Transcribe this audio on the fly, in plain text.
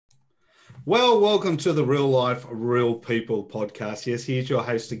Well, welcome to the Real Life, Real People podcast. Yes, here's your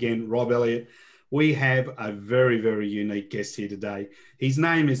host again, Rob Elliott. We have a very, very unique guest here today. His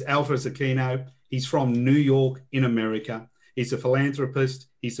name is Alfred Zecchino. He's from New York in America. He's a philanthropist.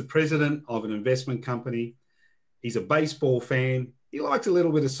 He's the president of an investment company. He's a baseball fan. He likes a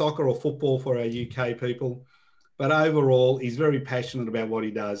little bit of soccer or football for our UK people. But overall, he's very passionate about what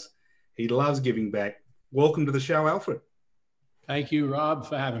he does. He loves giving back. Welcome to the show, Alfred. Thank you, Rob,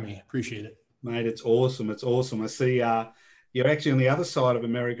 for having me. Appreciate it. Mate, it's awesome. It's awesome. I see you're actually on the other side of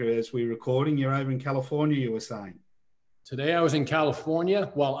America as we're recording. You're over in California, you were saying. Today I was in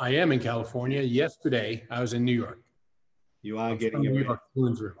California. Well, I am in California. Yesterday I was in New York. You are getting around. New York through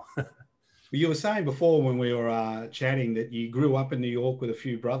and through. You were saying before when we were chatting that you grew up in New York with a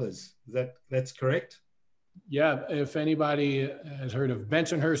few brothers. That's correct? Yeah. If anybody has heard of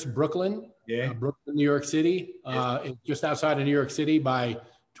Bensonhurst, Brooklyn, Brooklyn, New York City, it's just outside of New York City by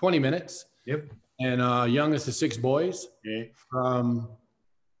 20 minutes. Yep. And youngest of six boys. Yeah. From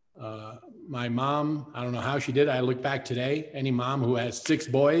my mom, I don't know how she did it. I look back today, any mom who has six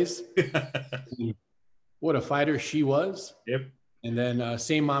boys, what a fighter she was. Yep. And then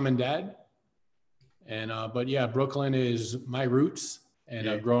same mom and dad. And but yeah, Brooklyn is my roots,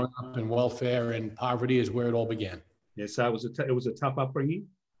 and growing up in welfare and poverty is where it all began. Yeah, so it was a tough upbringing.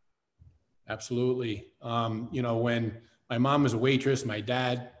 Absolutely. When my mom was a waitress, my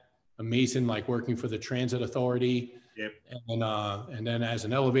dad a mason, like working for the transit authority. Yep. And then as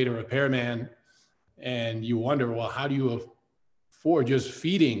an elevator repairman, and you wonder, well, how do you afford just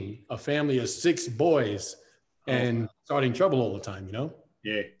feeding a family of six boys and starting trouble all the time, you know?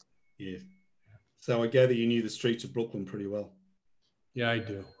 Yeah. Yeah. So I gather you knew the streets of Brooklyn pretty well. Yeah, I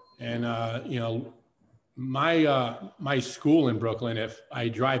do. And, my school in Brooklyn, if I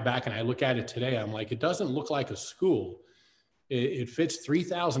drive back and I look at it today, I'm like, it doesn't look like a school. It fits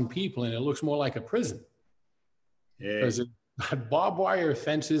 3,000 people and it looks more like a prison. Yeah. Because it had barbed wire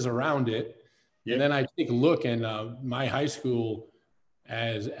fences around it. Yep. And then I take a look, and my high school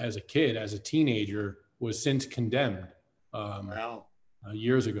as a kid, as a teenager, was since condemned. Wow.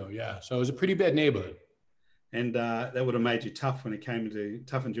 Years ago. Yeah. So it was a pretty bad neighborhood. And that would have made you tough when it came to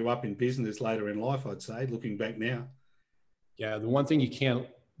toughened you up in business later in life, I'd say, looking back now. Yeah. The one thing you can't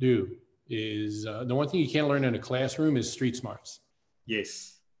do is the one thing you can't learn in a classroom is street smarts.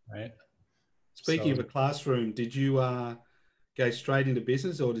 Yes. Right. Speaking of a classroom, did you go straight into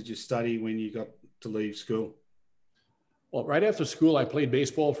business, or did you study when you got to leave school? Well, right after school, I played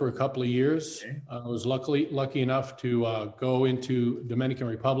baseball for a couple of years. Okay. I was lucky enough to go into Dominican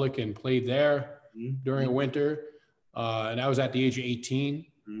Republic and played there during the winter. And I was at the age of 18.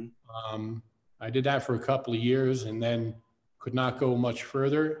 Mm-hmm. I did that for a couple of years and then could not go much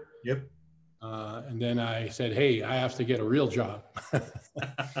further. Yep. And then I said, hey, I have to get a real job. I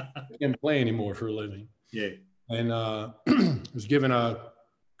can't play anymore for a living. Yeah. And was given a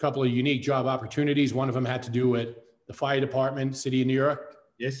couple of unique job opportunities. One of them had to do with the fire department, city of New York.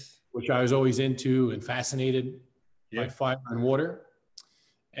 Yes. Which I was always into and fascinated by fire and water.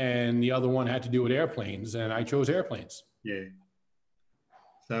 And the other one had to do with airplanes, and I chose airplanes. Yeah.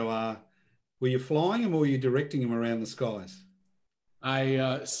 So were you flying them or were you directing them around the skies?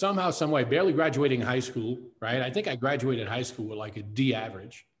 I somehow, some way, barely graduating high school, right? I think I graduated high school with like a D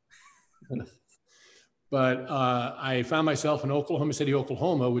average. But I found myself in Oklahoma City,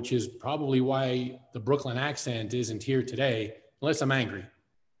 Oklahoma, which is probably why the Brooklyn accent isn't here today, unless I'm angry.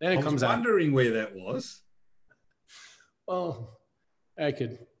 Then it comes out. I was wondering where that was. Well, I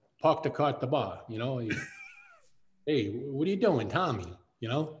could park the car at the bar, you know. Hey, what are you doing, Tommy? You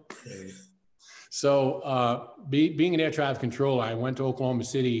know? Okay. So being an air traffic controller, I went to Oklahoma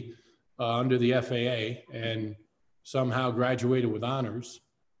City under the FAA and somehow graduated with honors.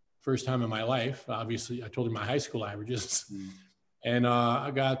 First time in my life. Obviously, I told you my high school averages. And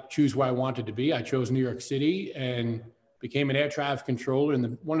I got to choose where I wanted to be. I chose New York City and became an air traffic controller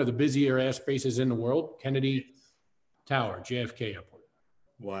in one of the busier airspaces in the world, Kennedy Tower, JFK Airport.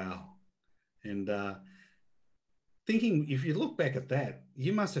 Wow. And thinking, if you look back at that,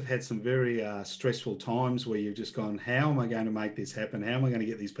 you must have had some very stressful times where you've just gone, how am I going to make this happen? How am I going to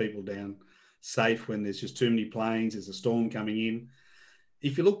get these people down safe when there's just too many planes, there's a storm coming in?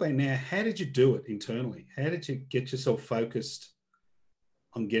 If you look back now, how did you do it internally? How did you get yourself focused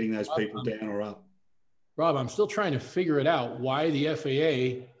on getting those people down or up? Rob, I'm still trying to figure it out why the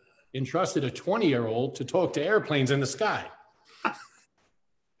FAA entrusted a 20-year-old to talk to airplanes in the sky.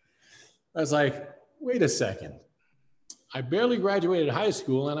 I was like, wait a second. I barely graduated high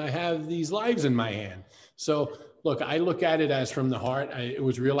school and I have these lives in my hand. So look, I look at it as from the heart. It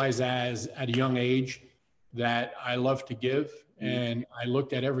was realized as at a young age that I love to give. And I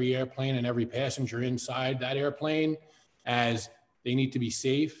looked at every airplane and every passenger inside that airplane as they need to be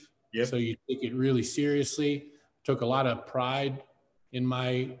safe. Yep. So you take it really seriously. Took a lot of pride in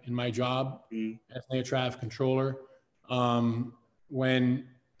my job as an air traffic controller. When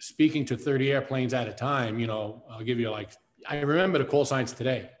speaking to 30 airplanes at a time, you know, I'll give you like, I remember the call signs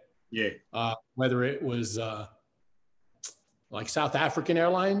today. Yeah. Whether it was like South African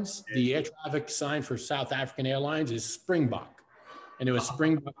Airlines, the air traffic sign for South African Airlines is Springbok. And it was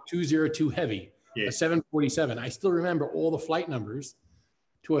Springbok 202 Heavy, a 747. I still remember all the flight numbers.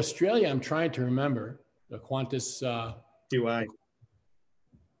 To Australia, I'm trying to remember the Qantas. QA.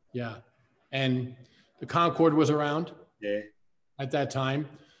 Yeah. And the Concorde was around at that time.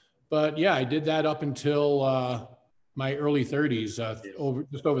 But yeah, I did that up until my early 30s,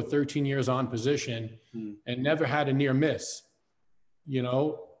 just over 13 years on position, and never had a near miss. You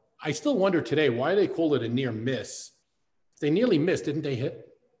know, I still wonder today why they called it a near miss. They nearly missed, didn't they hit?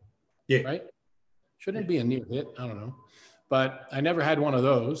 Yeah. Right? Shouldn't it be a near hit? I don't know. But I never had one of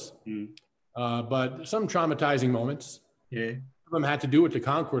those. But some traumatizing moments. Yeah. Some of them had to do with the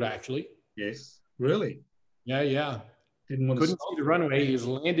Concorde, actually. Yes. Really? Yeah. Couldn't see the runway. He was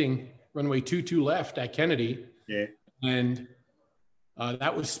landing runway 22 left at Kennedy. Yeah. And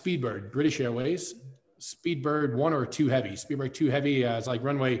that was Speedbird, British Airways. Speedbird 1 or 2 Heavy. Speedbird 2 Heavy is like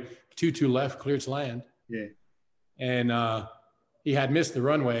runway 22 left, cleared to land. Yeah. And he had missed the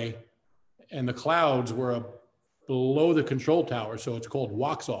runway, and the clouds were below the control tower. So it's called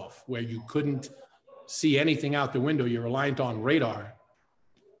walks off, where you couldn't see anything out the window. You're reliant on radar.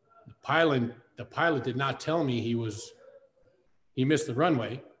 The pilot did not tell me he missed the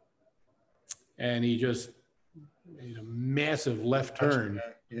runway, and he just made a massive left turn.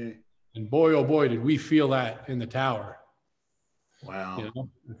 Yeah. And boy, oh boy, did we feel that in the tower. Wow. You know,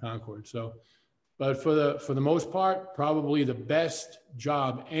 the Concorde. So, but for the most part, probably the best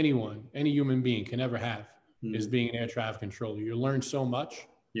job any human being can ever have is being an air traffic controller. You learn so much.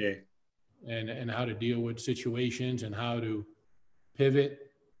 Yeah. And how to deal with situations and how to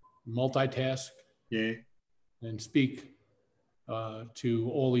pivot, multitask. Yeah. And speak to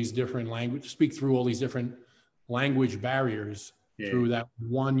all these different speak through all these different language barriers through that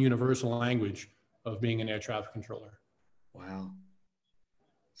one universal language of being an air traffic controller. Wow.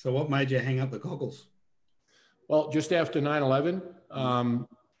 So what made you hang up the goggles? Well, just after 9/11,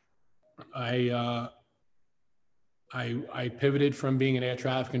 I pivoted from being an air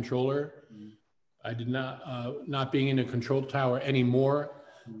traffic controller. I did not being in a control tower anymore.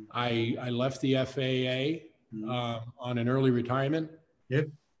 I left the FAA on an early retirement. Yep.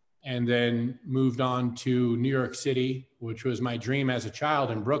 And then moved on to New York City, which was my dream as a child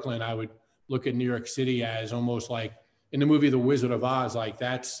in Brooklyn. I would look at New York City as almost like in the movie The Wizard of Oz, like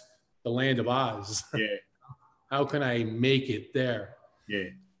that's the land of Oz. Yeah. How can I make it there? Yeah.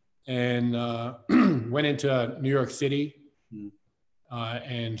 And went into New York City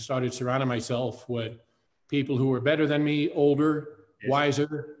and started surrounding myself with people who were better than me, older,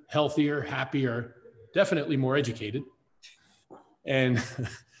 wiser, healthier, happier, definitely more educated. And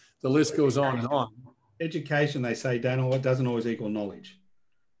the list goes on and on. Education, they say, doesn't always equal knowledge.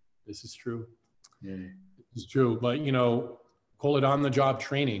 This is true. Yeah. It's true. But, you know, call it on-the-job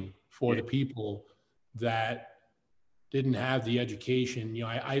training for the people that didn't have the education. You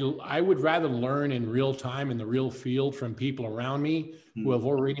know, I would rather learn in real time in the real field from people around me who have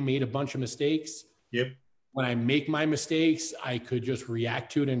already made a bunch of mistakes. Yep. When I make my mistakes, I could just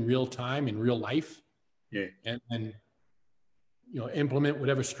react to it in real time, in real life. Yeah. And you know, implement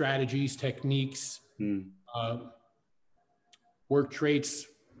whatever strategies, techniques, work traits,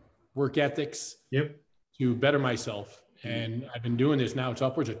 work ethics to better myself. And I've been doing this now, it's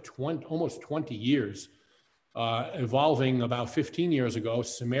upwards of almost 20 years, evolving about 15 years ago,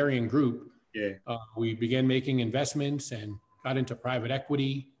 Sumerian Group. Yeah. We began making investments and got into private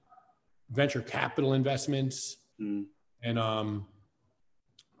equity, venture capital investments, and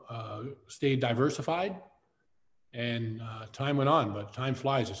stayed diversified. And time went on, but time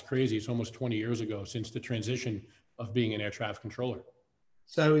flies. It's crazy. It's almost 20 years ago since the transition of being an air traffic controller.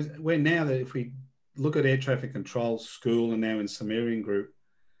 So we're now that if we look at air traffic control school and now in Sumerian Group,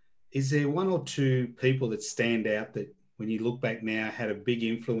 is there one or two people that stand out that when you look back now had a big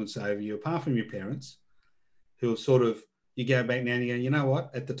influence over you, apart from your parents, who sort of, you go back now and you go, you know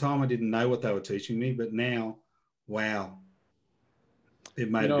what, at the time I didn't know what they were teaching me, but now, wow, it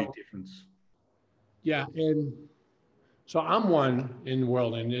made a big difference. Yeah, and so I'm one in the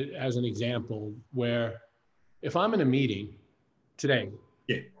world, and as an example, where if I'm in a meeting today,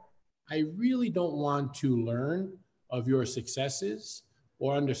 I really don't want to learn of your successes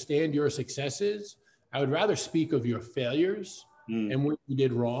or understand your successes. I would rather speak of your failures and what you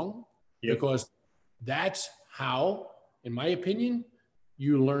did wrong, because that's how, in my opinion,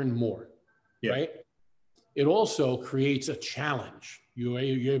 you learn more, right? It also creates a challenge. You're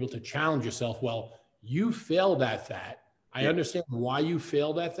able to challenge yourself. Well, you failed at that. I understand why you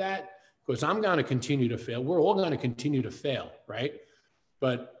failed at that, because I'm going to continue to fail. We're all going to continue to fail, right?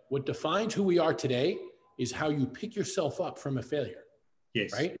 But what defines who we are today is how you pick yourself up from a failure,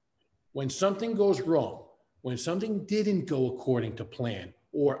 right? When something goes wrong, when something didn't go according to plan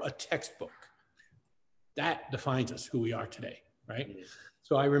or a textbook, that defines us, who we are today, right?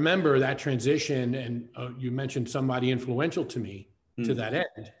 So I remember that transition, and you mentioned somebody influential to me to that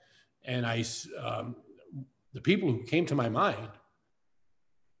end. And the people who came to my mind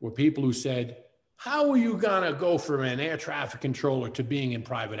were people who said, how are you gonna go from an air traffic controller to being in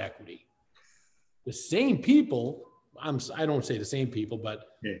private equity? The same people, I don't say the same people,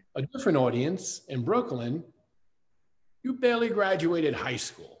 but a different audience in Brooklyn, you barely graduated high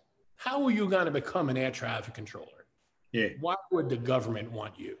school. How are you gonna become an air traffic controller? Why would the government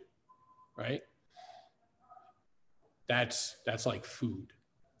want you, right? That's like food.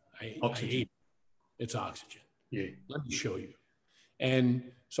 I hate it. It's oxygen. Let me show you.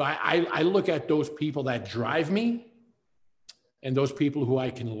 And so I look at those people that drive me and those people who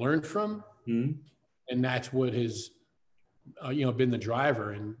I can learn from. And that's what has been the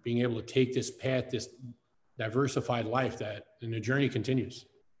driver in being able to take this path, this diversified life, and the journey continues.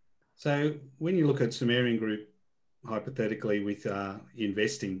 So when you look at Sumerian Group, hypothetically with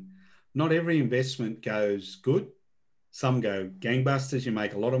investing, not every investment goes good. Some go gangbusters, you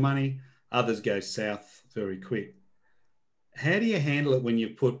make a lot of money. Others go south very quick. How do you handle it when you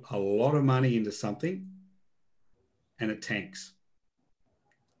put a lot of money into something and it tanks?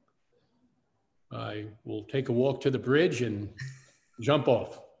 I will take a walk to the bridge and jump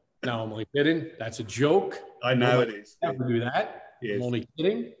off. No, I'm only kidding. That's a joke. I know it is. Never do that. I'm only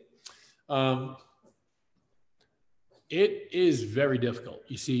kidding. It is very difficult.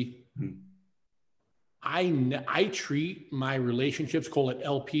 You see, I treat my relationships, call it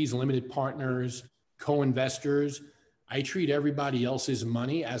LPs, limited partners, co-investors. I treat everybody else's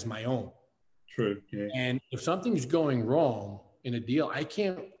money as my own. True. And if something's going wrong in a deal,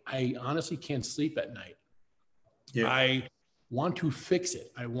 I honestly can't sleep at night. I want to fix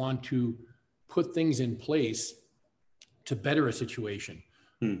it. I want to put things in place to better a situation,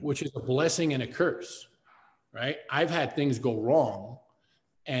 which is a blessing and a curse, right? I've had things go wrong.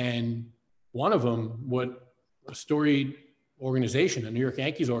 And one of them, what a storied organization, a New York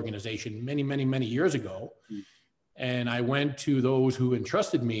Yankees organization, many, many, many years ago. And I went to those who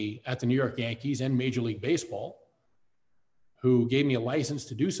entrusted me at the New York Yankees and Major League Baseball, who gave me a license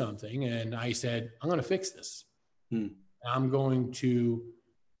to do something. And I said, I'm going to fix this. I'm going to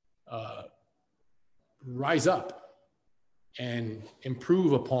rise up and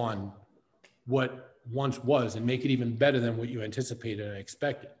improve upon what once was and make it even better than what you anticipated and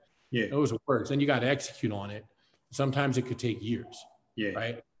expected. Those are words. Then you got to execute on it. Sometimes it could take years.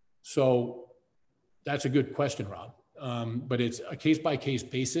 Right. So that's a good question, Rob. But it's a case-by-case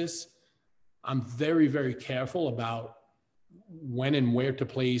basis. I'm very, very careful about when and where to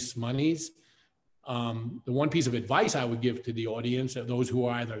place monies. The one piece of advice I would give to the audience, of those who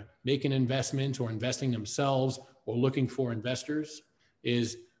are either making investments or investing themselves or looking for investors,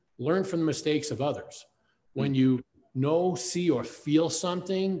 is learn from the mistakes of others. When you know, see, or feel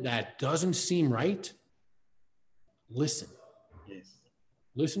something that doesn't seem right, listen.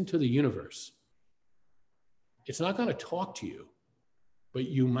 Listen to the universe. It's not going to talk to you, but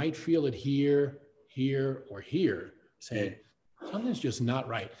you might feel it here, or here, saying, something's just not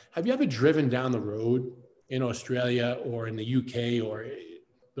right. Have you ever driven down the road in Australia or in the UK or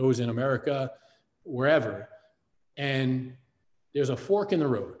those in America, wherever, and there's a fork in the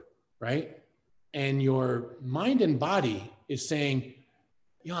road, right? And your mind and body is saying,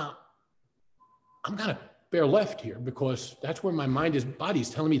 I'm going to bear left here because that's where my body is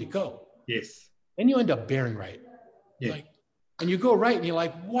telling me to go. And you end up bearing right. And you go right and you're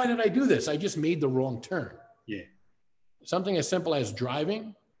like, why did I do this? I just made the wrong turn. Something as simple as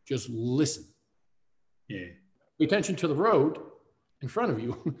driving, just listen. Pay attention to the road in front of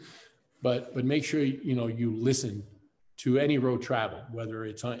you, but make sure, you listen to any road travel, whether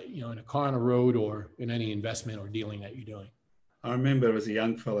it's, in a car on a road or in any investment or dealing that you're doing. I remember as a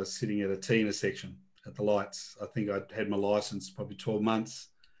young fella sitting at a T intersection at the lights. I think I'd had my license probably 12 months.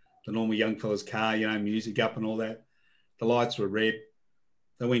 The normal young fella's car, music up and all that. The lights were red.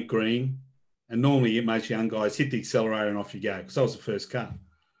 They went green. And normally most young guys hit the accelerator and off you go, because I was the first car.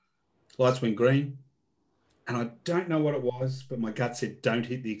 Lights went green. And I don't know what it was, but my gut said, don't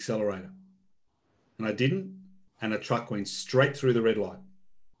hit the accelerator. and I didn't, and a truck went straight through the red light.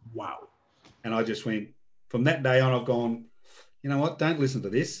 Wow. And I just went, from that day on, I've gone, you know what? Don't listen to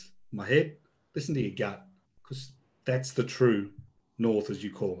this, my head. Listen to your gut, because that's the true north, as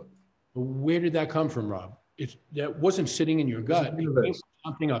you call it. Where did that come from, Rob? That wasn't sitting in your gut. It came from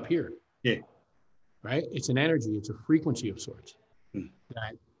something up here. Yeah. Right? It's an energy. It's a frequency of sorts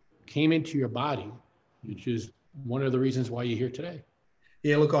that came into your body, which is one of the reasons why you're here today.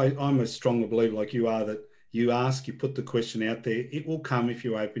 Yeah, look, I'm a stronger believer like you are that you ask, you put the question out there, it will come if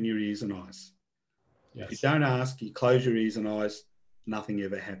you open your ears and eyes. Yes. If you don't ask, you close your ears and eyes, nothing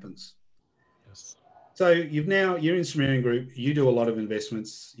ever happens. Yes. So you're in Sumerian Group, you do a lot of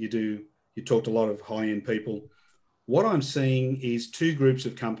investments, you talk to a lot of high-end people. What I'm seeing is two groups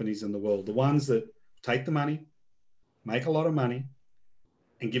of companies in the world, the ones that take the money, make a lot of money,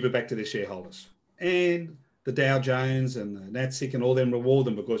 and give it back to their shareholders. And the Dow Jones and the NASDAQ and all them reward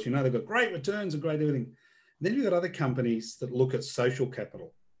them because, they've got great returns and great everything. And then you've got other companies that look at social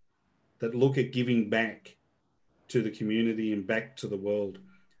capital, that look at giving back to the community and back to the world.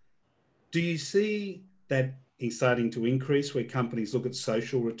 Do you see that is starting to increase where companies look at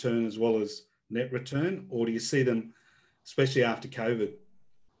social return as well as net return? Or do you see them, especially after COVID,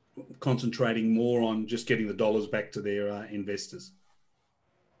 concentrating more on just getting the dollars back to their investors?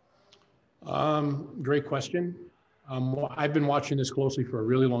 Great question. I've been watching this closely for a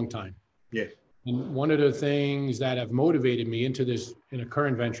really long time. Yeah. And one of the things that have motivated me into this in a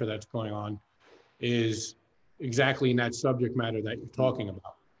current venture that's going on is exactly in that subject matter that you're talking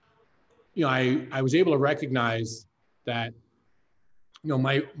about. I was able to recognize that,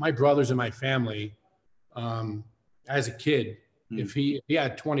 my brothers and my family, as a kid, if he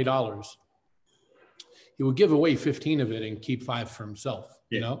had $20, he would give away 15 of it and keep 5 for himself,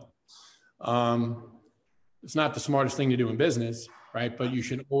 It's not the smartest thing to do in business, right? But you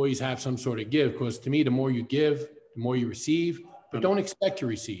should always have some sort of give, because to me, the more you give, the more you receive, but don't expect to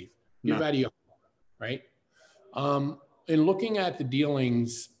receive. Give out of your heart, right? In looking at the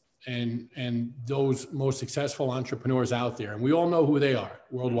dealings and those most successful entrepreneurs out there, and we all know who they are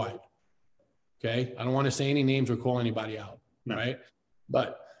worldwide. Okay. I don't want to say any names or call anybody out. No. Right.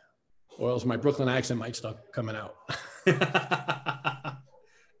 But, or else my Brooklyn accent might start coming out.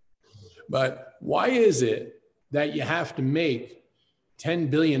 But why is it that you have to make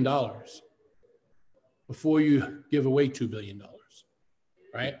 $10 billion before you give away $2 billion?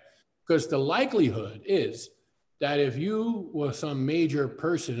 Right. Because the likelihood is that if you were some major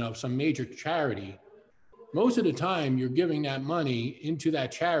person of some major charity, most of the time you're giving that money into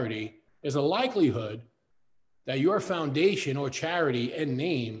that charity, there's a likelihood that your foundation or charity and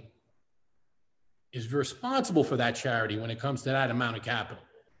name is responsible for that charity when it comes to that amount of capital.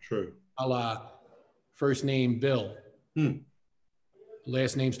 True. A la first name Bill,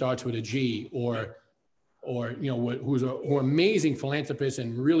 last name starts with a G, or who are amazing philanthropists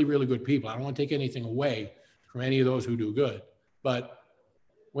and really, really good people. I don't want to take anything away from any of those who do good. But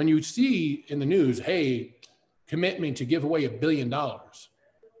when you see in the news, hey, commitment to give away $1 billion,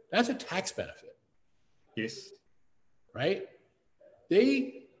 that's a tax benefit. Yes. Right?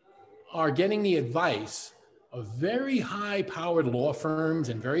 They are getting the advice of very high-powered law firms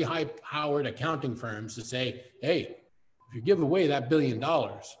and very high-powered accounting firms to say, hey, if you give away that $1 billion,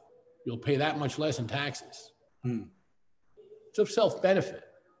 you'll pay that much less in taxes. It's of self-benefit.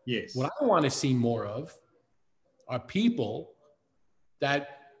 Yes. What I want to see more of are people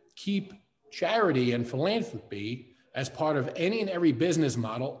that keep charity and philanthropy as part of any and every business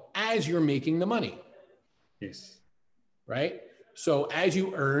model as you're making the money. Yes. Right? So as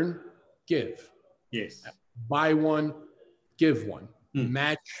you earn, give. Yes. Buy one, give one.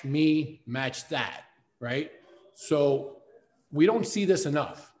 Match me, match that. Right? So we don't see this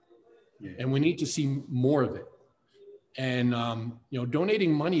enough. Yeah. And we need to see more of it. And,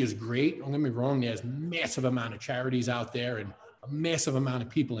 donating money is great. Don't get me wrong. There's a massive amount of charities out there and a massive amount of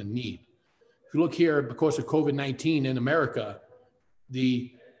people in need. If you look here, because of COVID-19 in America,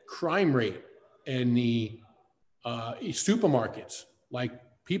 the crime rate and the supermarkets, like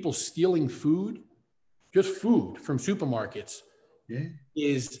people stealing food, just food from supermarkets,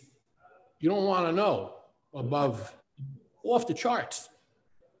 is, you don't want to know, off the charts.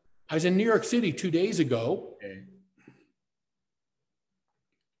 I was in New York City 2 days ago.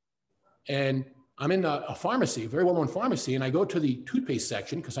 And I'm in a pharmacy, a very well-known pharmacy, and I go to the toothpaste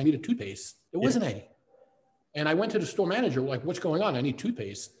section because I need a toothpaste. There wasn't any. And I went to the store manager, like, what's going on? I need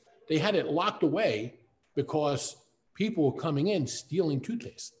toothpaste. They had it locked away because people were coming in stealing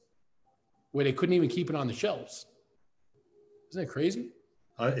toothpaste where they couldn't even keep it on the shelves. Isn't that crazy?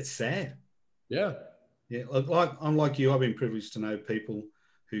 It's sad. Yeah. Yeah. Like, I'm like you, I've been privileged to know people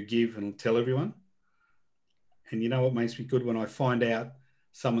who give and tell everyone. And you know what makes me good? When I find out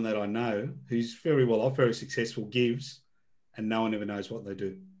someone that I know who's very well off, very successful, gives, and no one ever knows what they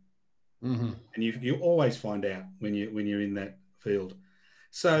do. Mm-hmm. And you always find out when you're in that field.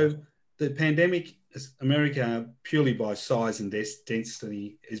 So the pandemic, America, purely by size and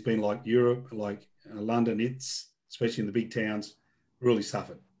density, has been like Europe, like London. It's, especially in the big towns, really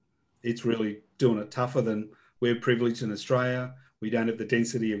suffered. It's really doing it tougher than we're privileged in Australia. We don't have the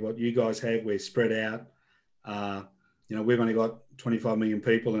density of what you guys have. We're spread out. We've only got 25 million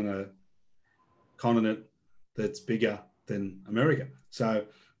people in a continent that's bigger than America. So,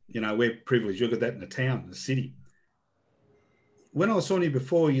 we're privileged. Look at that in a town, in a city. When I was talking to you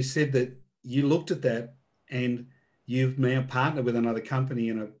before, you said that you looked at that and you've now partnered with another company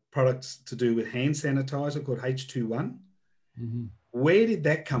in a product to do with hand sanitizer called H21. Mm-hmm. Where did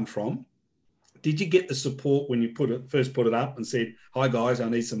that come from? Did you get the support when you first put it up and said, "Hi guys, I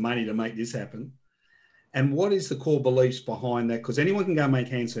need some money to make this happen"? And what is the core beliefs behind that? Because anyone can go make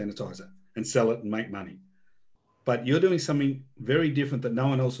hand sanitizer and sell it and make money. But you're doing something very different that no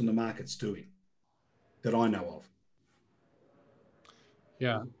one else in the market's doing, that I know of.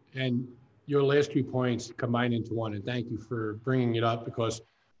 Yeah, and your last 2 points combine into one, and thank you for bringing it up, because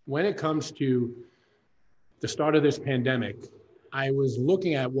when it comes to the start of this pandemic, I was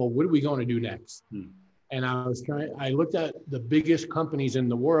looking at, well, what are we going to do next? And I looked at the biggest companies in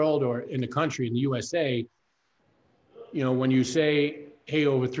the world or in the country, in the USA. When you say, hey,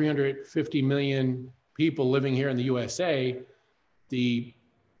 over 350 million people living here in the USA, the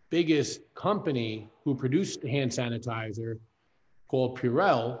biggest company who produced the hand sanitizer, called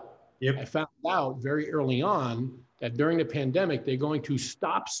Purell, Yep. I found out very early on that during the pandemic, they're going to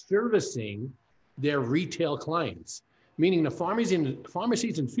stop servicing their retail clients, meaning the pharmacies and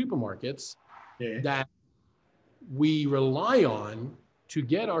supermarkets that we rely on to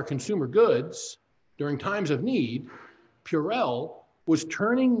get our consumer goods during times of need. Purell was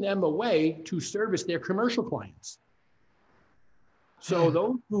turning them away to service their commercial clients. So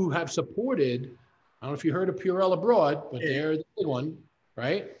those who have supported, I don't know if you heard of Purell abroad, but they're the big one,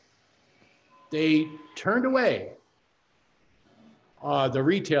 right? They turned away the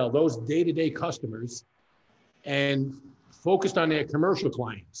retail, those day-to-day customers, and focused on their commercial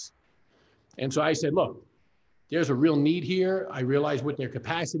clients. And so I said, look, there's a real need here. I realized what their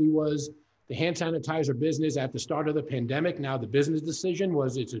capacity was. The hand sanitizer business at the start of the pandemic, now the business decision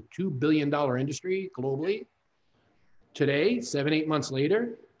was it's a $2 billion industry globally. Today, 7-8 months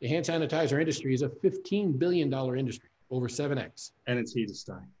later, the hand sanitizer industry is a $15 billion industry, over 7x. And it's here to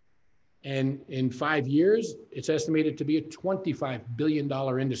stay. And in 5 years, it's estimated to be a $25 billion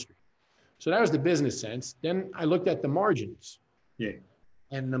industry. So that was the business sense. Then I looked at the margins. Yeah.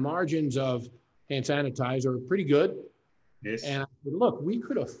 And the margins of hand sanitizer are pretty good. Yes. And I said, look, we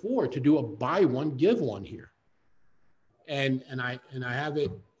could afford to do a buy one, give one here. And I have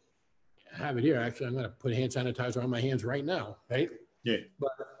it here. Actually, I'm going to put hand sanitizer on my hands right now, right? Yeah. But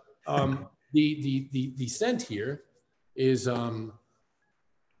the scent here is the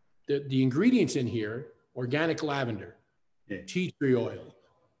ingredients in here: organic lavender, tea tree oil,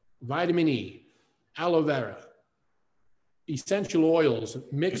 vitamin E, aloe vera, essential oils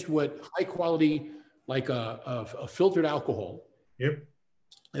mixed with high quality, like a filtered alcohol. Yep.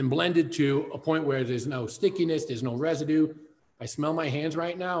 And blended to a point where there's no stickiness, there's no residue. I smell my hands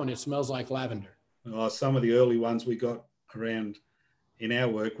right now and it smells like lavender. Oh, some of the early ones we got around in our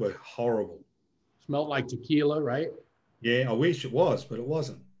work were horrible. Smelled like tequila, right? Yeah, I wish it was, but it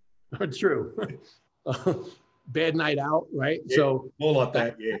wasn't. True. Bad night out, right? Yeah, so more like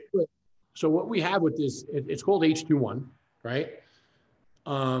that, yeah. So what we have with this, it's called H21, right?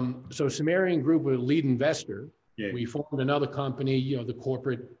 So Sumerian Group, a lead investor. Yeah. We formed another company, the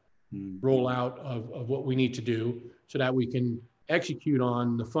corporate rollout of what we need to do so that we can execute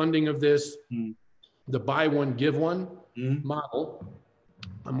on the funding of this, the buy one, give one model.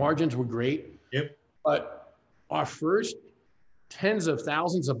 The margins were great. Yep. But our first tens of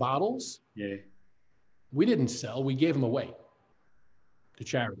thousands of bottles, we didn't sell, we gave them away to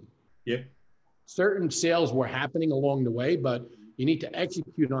charity. Yep. Certain sales were happening along the way, but you need to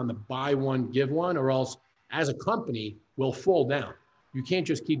execute on the buy one, give one, or else as a company we'll fall down. You can't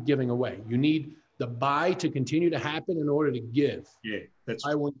just keep giving away. You need the buy to continue to happen in order to give. Yeah, that's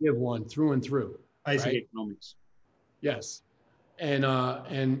buy one, give one, through and through. Basic right? economics. Yes.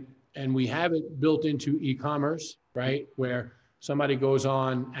 And we have it built into e-commerce, right? Where somebody goes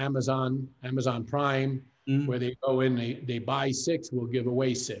on Amazon Prime, where they go in, they buy 6, we'll give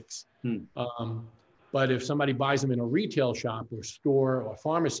away 6. But if somebody buys them in a retail shop or store or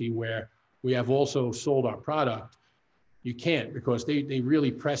pharmacy where we have also sold our product, you can't, because they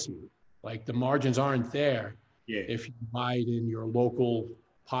really press you. Like the margins aren't there Yeah. if you buy it in your local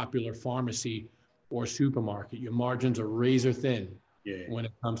popular pharmacy or supermarket. Your margins are razor thin when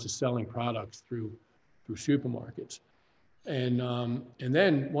it comes to selling products through supermarkets. And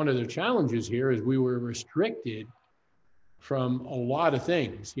then one of the challenges here is we were restricted from a lot of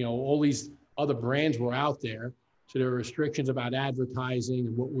things. You know, all these other brands were out there, so there were restrictions about advertising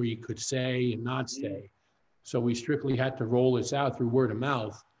and what we could say and not say. So we strictly had to roll this out through word of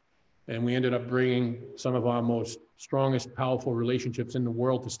mouth. And we ended up bringing some of our most strongest, powerful relationships in the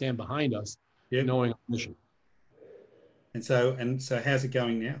world to stand behind us, knowing our mission. And so how's it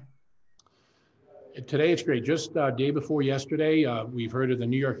going now? Today, it's great. Just day before yesterday, we've heard of the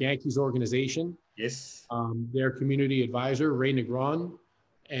New York Yankees organization. Yes. Their community advisor, Ray Negron,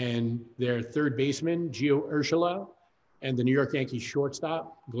 and their third baseman, Gio Urshela, and the New York Yankees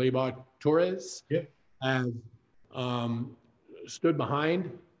shortstop, Gleyber Torres, have stood behind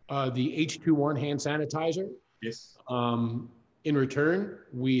the H21 hand sanitizer. Yes. In return,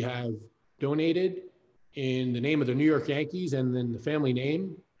 we have donated in the name of the New York Yankees and then the family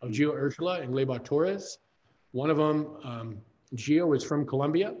name of Gio Urshela and Gleyber Torres. One of them, Gio, is from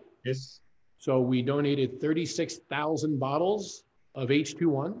Colombia. Yes. So we donated 36,000 bottles of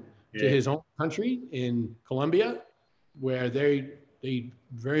H21 to his own country in Colombia, where they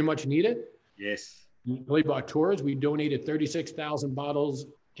very much need it. Yes. Gleyber Torres, we donated 36,000 bottles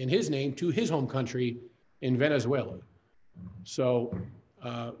in his name to his home country in Venezuela. So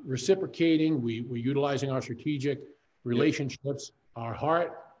reciprocating, we're utilizing our strategic relationships, our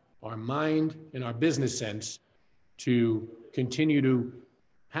heart, our mind, and our business sense to continue to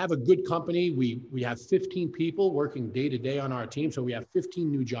have a good company. We have 15 people working day to day on our team. So we have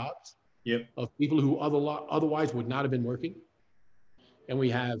 15 new jobs of people who otherwise would not have been working. And we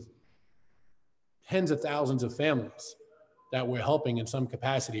have tens of thousands of families that we're helping in some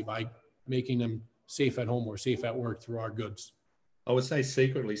capacity by making them safe at home or safe at work through our goods. I would say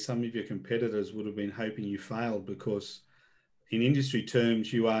secretly, some of your competitors would have been hoping you failed, because in industry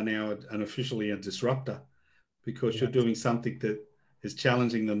terms, you are now officially a disruptor, because you're doing something that is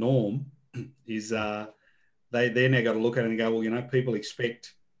challenging the norm. They're now got to look at it and go, well, you know, people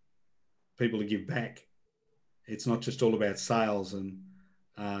expect people to give back. It's not just all about sales, and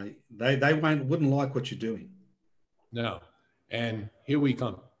they wouldn't like what you're doing. No. And here we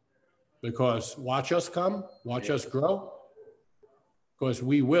come, because watch us come, watch us grow, because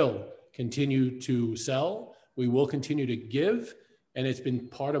we will continue to sell. We will continue to give. And it's been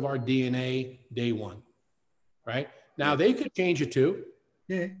part of our DNA day one, right? Now they could change it too.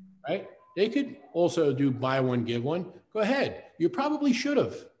 Yeah. Right? They could also do buy one, give one. Go ahead. You probably should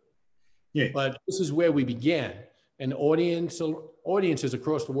have. Yeah. But this is where we began. And audiences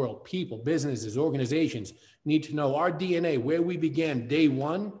across the world, people, businesses, organizations need to know our DNA, where we began day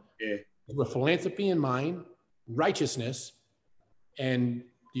one, with philanthropy in mind, righteousness, and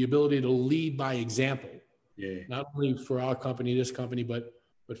the ability to lead by example. Yeah. Not only for our company, this company, but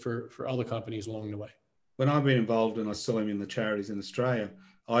for other companies along the way. When I've been involved, and I still am in the charities in Australia,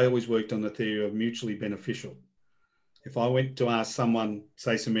 I always worked on the theory of mutually beneficial. If I went to ask someone,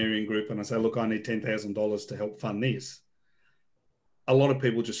 say Sumerian Group, and I say, look, I need $10,000 to help fund this, a lot of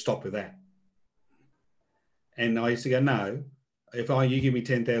people just stop with that. And I used to go, no, if you give me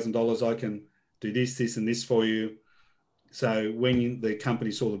 $10,000, I can do this, this, and this for you. So when the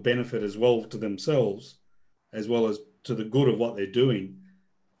company saw the benefit as well to themselves, as well as to the good of what they're doing,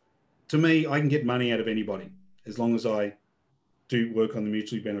 to me, I can get money out of anybody as long as I do work on the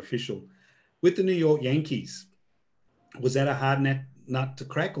mutually beneficial. With the New York Yankees, was that a hard nut to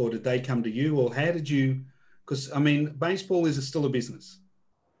crack, or did they come to you, or how did you? Because I mean, baseball is still a business.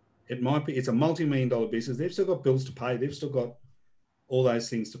 It's a multi-million-dollar business. They've still got bills to pay. They've still got all those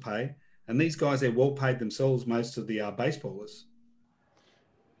things to pay. And these guys, they're well paid themselves, most of the baseballers.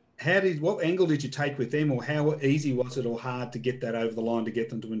 What angle did you take with them, or how easy was it or hard to get that over the line to get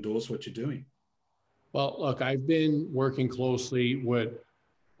them to endorse what you're doing? Well, look, I've been working closely with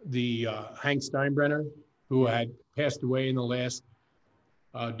the Hank Steinbrenner, who had passed away in the last,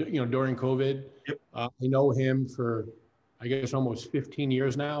 during COVID. Yep. I know him for, I guess, almost 15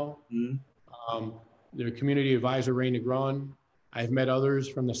 years now. Mm-hmm. Their community advisor, Ray Negron. I've met others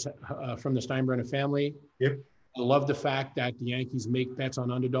from the Steinbrenner family. Yep. I love the fact that the Yankees make bets on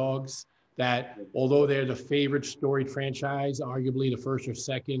underdogs, that although they're the favorite storied franchise, arguably the first or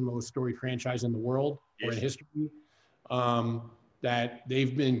second most storied franchise in the world or in history, that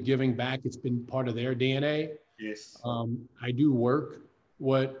they've been giving back. It's been part of their DNA. Yes. I do work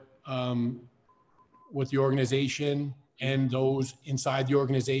with the organization and those inside the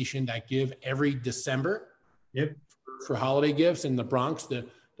organization that give every December. Yep. For holiday gifts in the Bronx.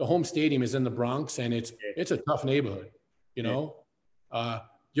 the home stadium is in the Bronx, and it's a tough neighborhood, you know.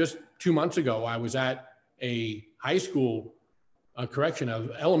 Just 2 months ago, I was at a high school,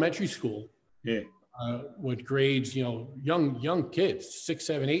 elementary school, with grades, you know, young kids, 6,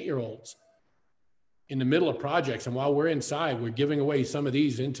 7, 8-year-olds in the middle of projects. And while we're inside, we're giving away some of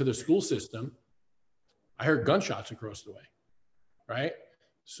these into the school system. I heard gunshots across the way, right?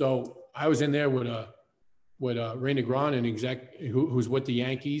 So I was in there with Ray Negron, an exec who's with the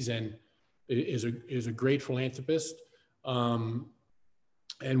Yankees and is a great philanthropist. And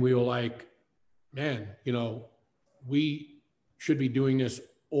we were like, man, you know, we should be doing this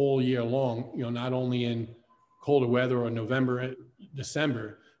all year long, you know, not only in colder weather or November,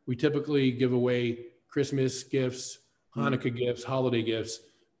 December. We typically give away Christmas gifts, Hanukkah gifts, holiday gifts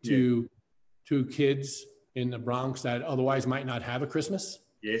to kids in the Bronx that otherwise might not have a Christmas.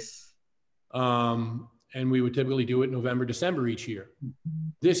 Yes. And we would typically do it November, December each year.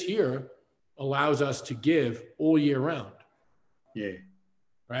 This year allows us to give all year round. Yeah.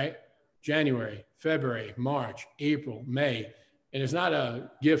 Right? January, February, March, April, May. And it's not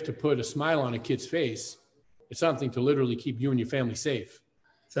a gift to put a smile on a kid's face. It's something to literally keep you and your family safe.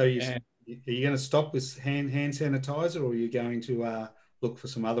 So are you going to stop with hand sanitizer, or are you going to look for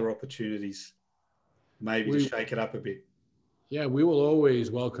some other opportunities, maybe to shake it up a bit? Yeah, we will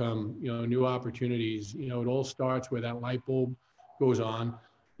always welcome, you know, new opportunities. You know, it all starts where that light bulb goes on.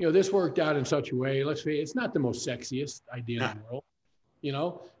 You know, this worked out in such a way, let's say it's not the most sexiest idea in the world. You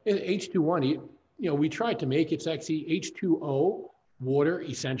know, H2O, you know, we tried to make it sexy. H2O, water,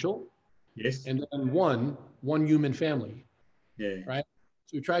 essential. Yes. And then one human family. Yeah. Right.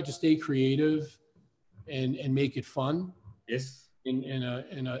 So we tried to stay creative and make it fun. Yes.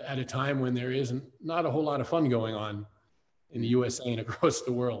 At a time when there isn't not a whole lot of fun going on in the USA and across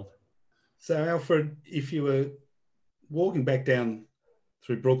the world. So Alfred, if you were walking back down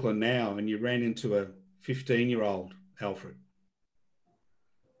through Brooklyn now and you ran into a 15-year-old Alfred,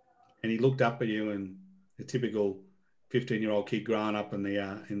 and he looked up at you, and the typical 15-year-old kid growing up in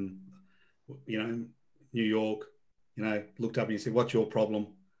you know, New York, you know, looked up and you said, "What's your problem?"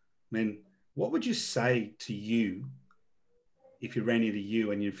 Man, what would you say to you if you ran into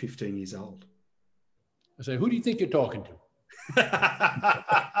you and you're 15 years old? I say, "Who do you think you're talking to?"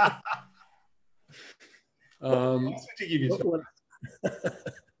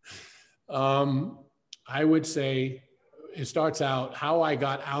 I would say it starts out how I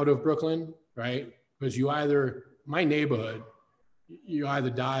got out of Brooklyn, right? Because my neighborhood, you either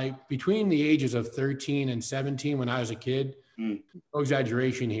die between the ages of 13 and 17 when I was a kid, no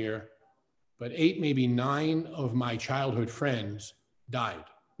exaggeration here, but 8, maybe 9 of my childhood friends died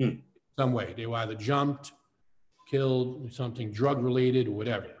some way. They were either jumped, killed, something drug related or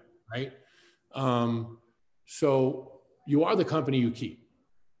whatever, right? So you are the company you keep.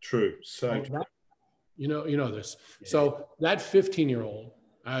 True. So you know this. Yeah. So that 15-year-old,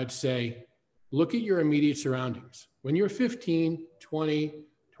 I'd say, look at your immediate surroundings. When you're 15, 20,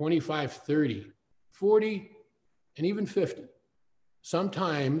 25, 30, 40, and even 50,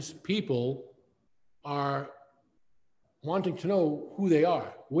 sometimes people are wanting to know who they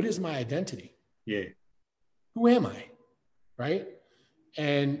are. What is my identity? Yeah. Who am I? Right?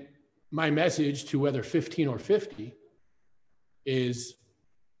 And my message to whether 15 or 50 is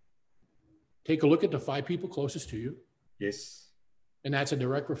take a look at the 5 people closest to you. Yes. And that's a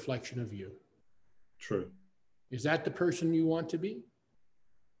direct reflection of you. True. Is that the person you want to be?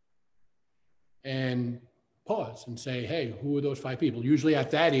 And pause and say, hey, who are those 5 people? Usually at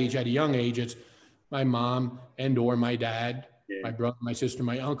that age, at a young age, it's my mom and or my dad, my brother, my sister,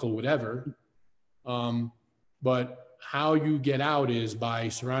 my uncle, whatever. But how you get out is by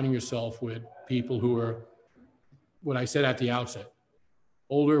surrounding yourself with people who are, what I said at the outset,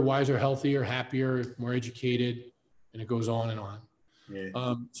 older, wiser, healthier, happier, more educated, and it goes on and on.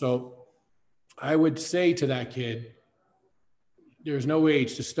 Yeah. So I would say to that kid, there's no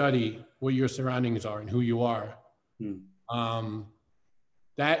age to study what your surroundings are and who you are.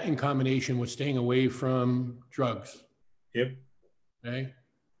 That in combination with staying away from drugs. Yep. Okay.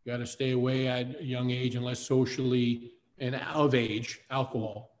 You got to stay away at a young age unless socially and of age,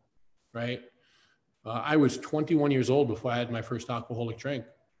 alcohol, right? I was 21 years old before I had my first alcoholic drink.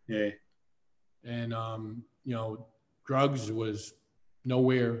 Yeah. And, you know, drugs was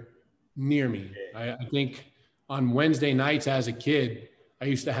nowhere near me. Yeah. I think on Wednesday nights as a kid, I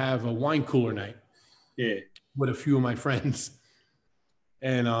used to have a wine cooler night. Yeah. With a few of my friends.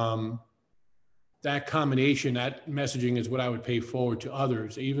 And that combination, that messaging is what I would pay forward to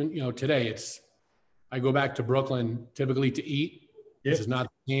others. Even, you know, today I go back to Brooklyn typically to eat. Yep. This is not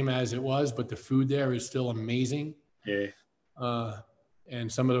the same as it was, but the food there is still amazing. Yeah.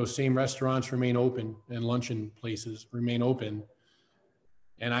 and some of those same restaurants remain open and luncheon places remain open.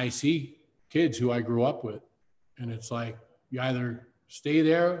 And I see kids who I grew up with, and it's like, you either stay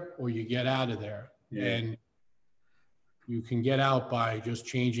there or you get out of there. Yeah. And you can get out by just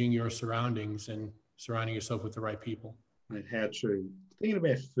changing your surroundings and surrounding yourself with the right people. Mate, how true. Thinking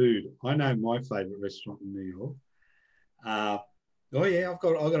about food, I know my favourite restaurant in New York. Oh yeah, I've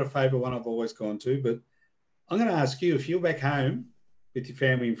got a favourite one I've always gone to, but I'm going to ask you, if you're back home with your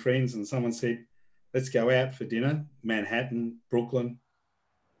family and friends and someone said, let's go out for dinner, Manhattan, Brooklyn,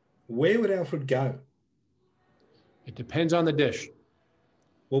 where would Alfred go? It depends on the dish.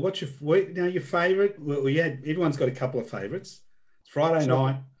 Well, what's your favourite? Well, everyone's got a couple of favourites. It's Friday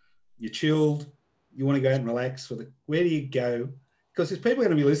night, you're chilled, you want to go out and relax. Where do you go? Because there's people going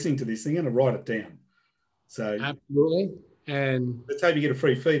to be listening to this, they're going to write it down. So absolutely. And let's hope you get a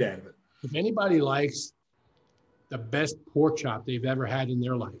free feed out of it. If anybody likes the best pork chop they've ever had in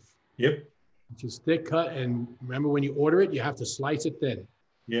their life. Yep. Which is thick cut. And remember, when you order it, you have to slice it thin.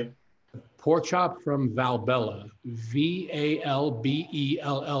 Yep. Pork chop from Valbella, Valbella,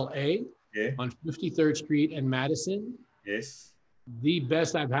 on 53rd Street in Madison. Yes. The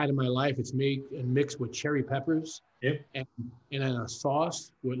best I've had in my life. It's made and mixed with cherry peppers. Yep. And in a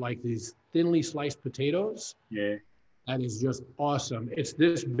sauce with like these thinly sliced potatoes. Yeah. That is just awesome. It's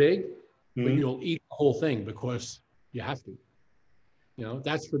this big, but you'll eat the whole thing because you have to. You know,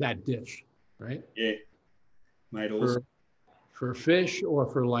 that's for that dish, right? Yeah. Made awesome. For fish or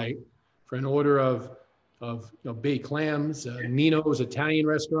for an order of baked clams, Nino's Italian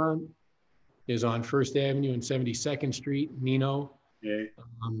restaurant is on First Avenue and 72nd Street. Nino. Yeah.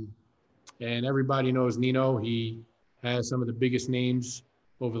 And everybody knows Nino. He has some of the biggest names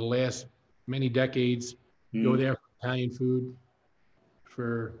over the last many decades. Go there for Italian food.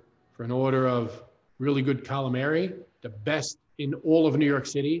 For an order of really good calamari, the best in all of New York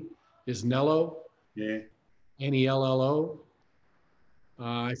City is Nello. Yeah. Nello.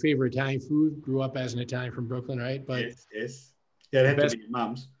 I favor Italian food. Grew up as an Italian from Brooklyn, right? But yes. Yeah, it had to be your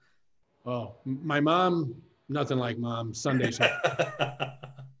mum's. Oh, my mom, nothing like mom. Sundays.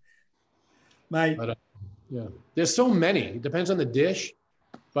 Mate. But, yeah, there's so many. It depends on the dish.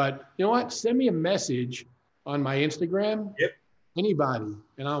 But you know what? Send me a message on my Instagram. Yep. Anybody,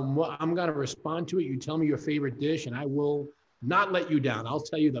 and I'm going to respond to it. You tell me your favorite dish, and I will not let you down. I'll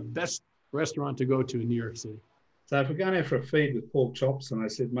tell you the best restaurant to go to in New York City. So if we're going out for a feed with pork chops, and I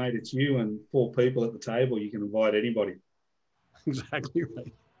said, mate, it's you and 4 people at the table, you can invite anybody. Exactly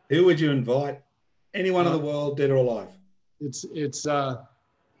right. Who would you invite? Anyone in the world, dead or alive? It's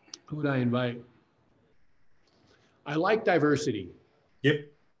who would I invite? I like diversity. Yep.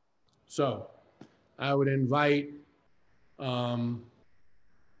 So I would invite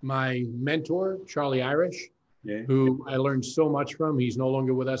my mentor, Charlie Irish, who I learned so much from. He's no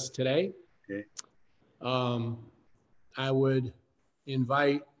longer with us today. Okay. I would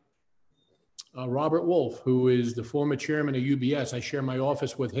invite Robert Wolf, who is the former chairman of UBS. I share my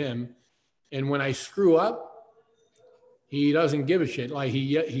office with him. And when I screw up, he doesn't give a shit. Like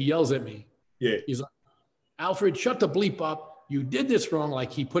he yells at me. Yeah. He's like, Alfred, shut the bleep up. You did this wrong.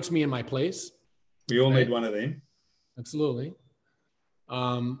 Like he puts me in my place. We all need one of them. Absolutely.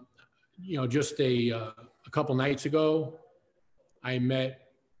 Just a couple nights ago, I met,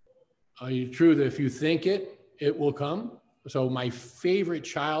 true that if you think it will come. So my favorite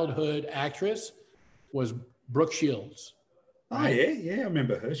childhood actress was Brooke Shields. Right? Oh, yeah. I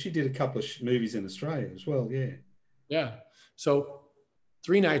remember her. She did a couple of movies in Australia as well, yeah. Yeah. So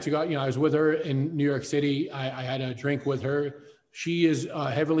 3 nights ago, I was with her in New York City. I had a drink with her. She is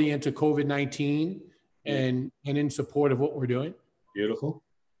heavily into COVID-19 and in support of what we're doing. Beautiful.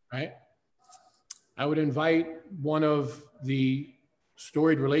 Right. I would invite one of the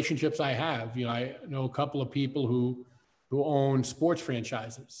storied relationships I have. I know a couple of people who own sports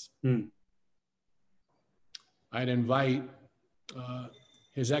franchises. I'd invite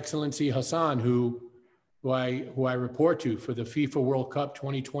His Excellency Hassan, who I report to for the FIFA World Cup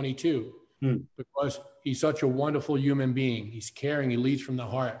 2022, because he's such a wonderful human being. He's caring. He leads from the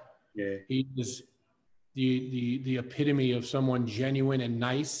heart. Yeah. He is the epitome of someone genuine and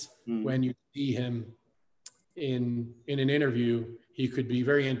nice. When you see him in an interview, he could be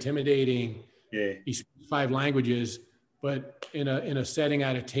very intimidating. Yeah. He speaks 5 languages, but in a setting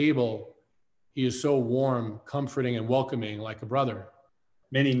at a table, he is so warm, comforting, and welcoming, like a brother.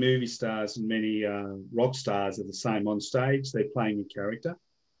 Many movie stars and many rock stars are the same on stage. They're playing a character.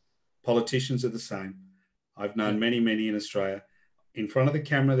 Politicians are the same. I've known many in Australia. In front of the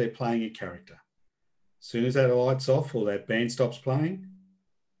camera, they're playing a character. As soon as that light's off or that band stops playing,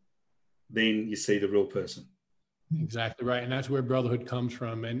 then you see the real person. Exactly right. And that's where brotherhood comes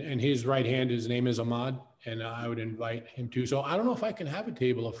from. And his right hand, his name is Ahmad, and I would invite him too. So I don't know if I can have a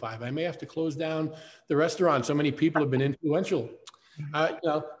table of 5. I may have to close down the restaurant. So many people have been influential.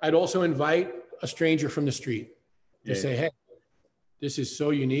 I'd also invite a stranger from the street to say, hey, this is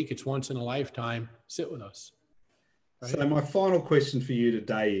so unique. It's once in a lifetime. Sit with us. Right? So my final question for you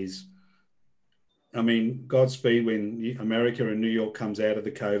today is, I mean, Godspeed when America and New York comes out of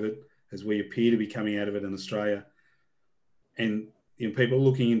the COVID, as we appear to be coming out of it in Australia. And people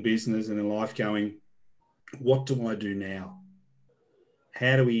looking in business and in life going, what do I do now?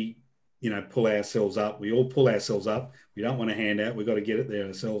 How do we, pull ourselves up? We all pull ourselves up. We don't want to hand out. We've got to get it there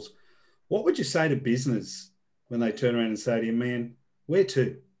ourselves. What would you say to business when they turn around and say to you, man, where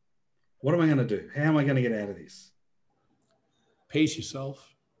to? What am I going to do? How am I going to get out of this? Pace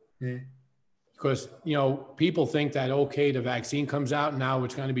yourself. Yeah. Because, people think that, okay, the vaccine comes out, now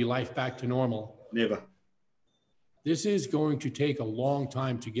it's going to be life back to normal. Never. This is going to take a long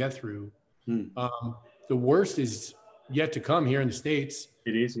time to get through. The worst is yet to come here in the States.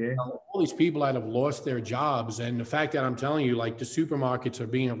 It is, yeah. All these people that have lost their jobs, and the fact that I'm telling you, like the supermarkets are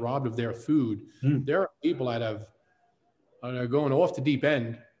being robbed of their food. There are people that are going off the deep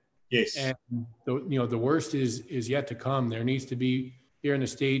end. Yes. And the worst is yet to come. There needs to be here in the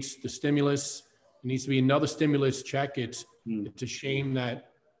States the stimulus. There needs to be another stimulus check. It's a shame that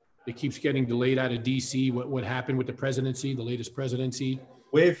it keeps getting delayed out of DC. What happened with the presidency, the latest presidency?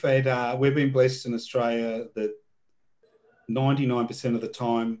 We've been blessed in Australia that 99% of the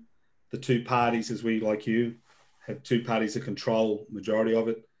time, the two parties, as we like you have two parties that control majority of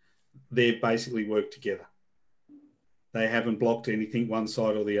it, they've basically worked together. They haven't blocked anything one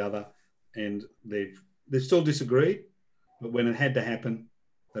side or the other, and they've still disagreed, but when it had to happen,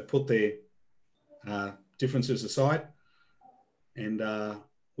 they put their differences aside, and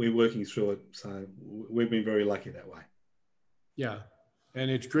we're working through it. So we've been very lucky that way. Yeah. And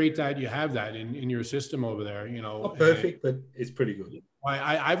it's great that you have that in your system over there, Not perfect, but it's pretty good.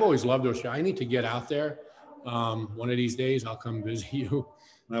 I've always loved Australia. I need to get out there. One of these days I'll come visit you.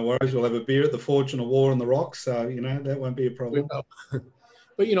 No worries. We'll have a beer at the Fortune of War on the Rocks. So, that won't be a problem.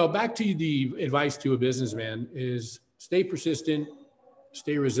 But, back to the advice to a businessman is stay persistent,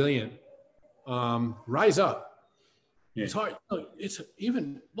 stay resilient, rise up. Yeah. It's hard. It's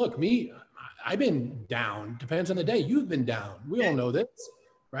even, look, me, I've been down. Depends on the day. You've been down. We all know this,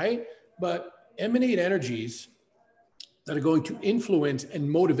 right? But emanate energies that are going to influence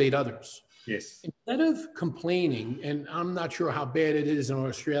and motivate others. Yes. Instead of complaining, and I'm not sure how bad it is in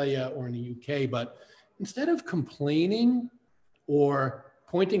Australia or in the UK, but instead of complaining or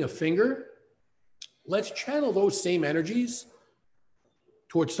pointing a finger, let's channel those same energies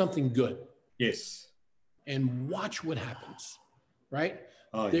towards something good. Yes. And watch what happens, right?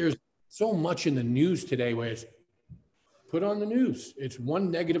 Oh, yeah. There's so much in the news today where it's put on the news. It's one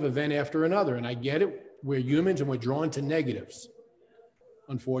negative event after another. And I get it. We're humans and we're drawn to negatives,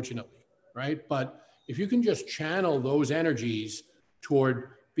 unfortunately, right? But if you can just channel those energies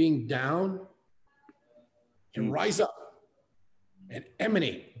toward being down and rise up and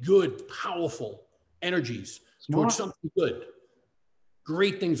emanate good, powerful energies towards something good,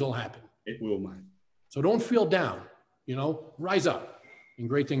 great things will happen. It will, mate. So don't feel down, rise up. And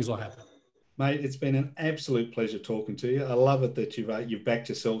great things will happen. Mate, it's been an absolute pleasure talking to you. I love it that you've backed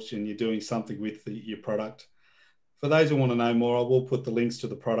yourself and you're doing something with your product. For those who want to know more, I will put the links to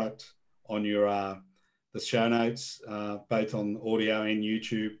the product on your the show notes, both on audio and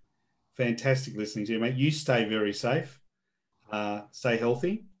YouTube. Fantastic listening to you, mate. You stay very safe, stay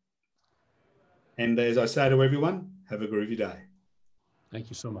healthy. And as I say to everyone, have a groovy day. Thank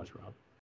you so much, Rob.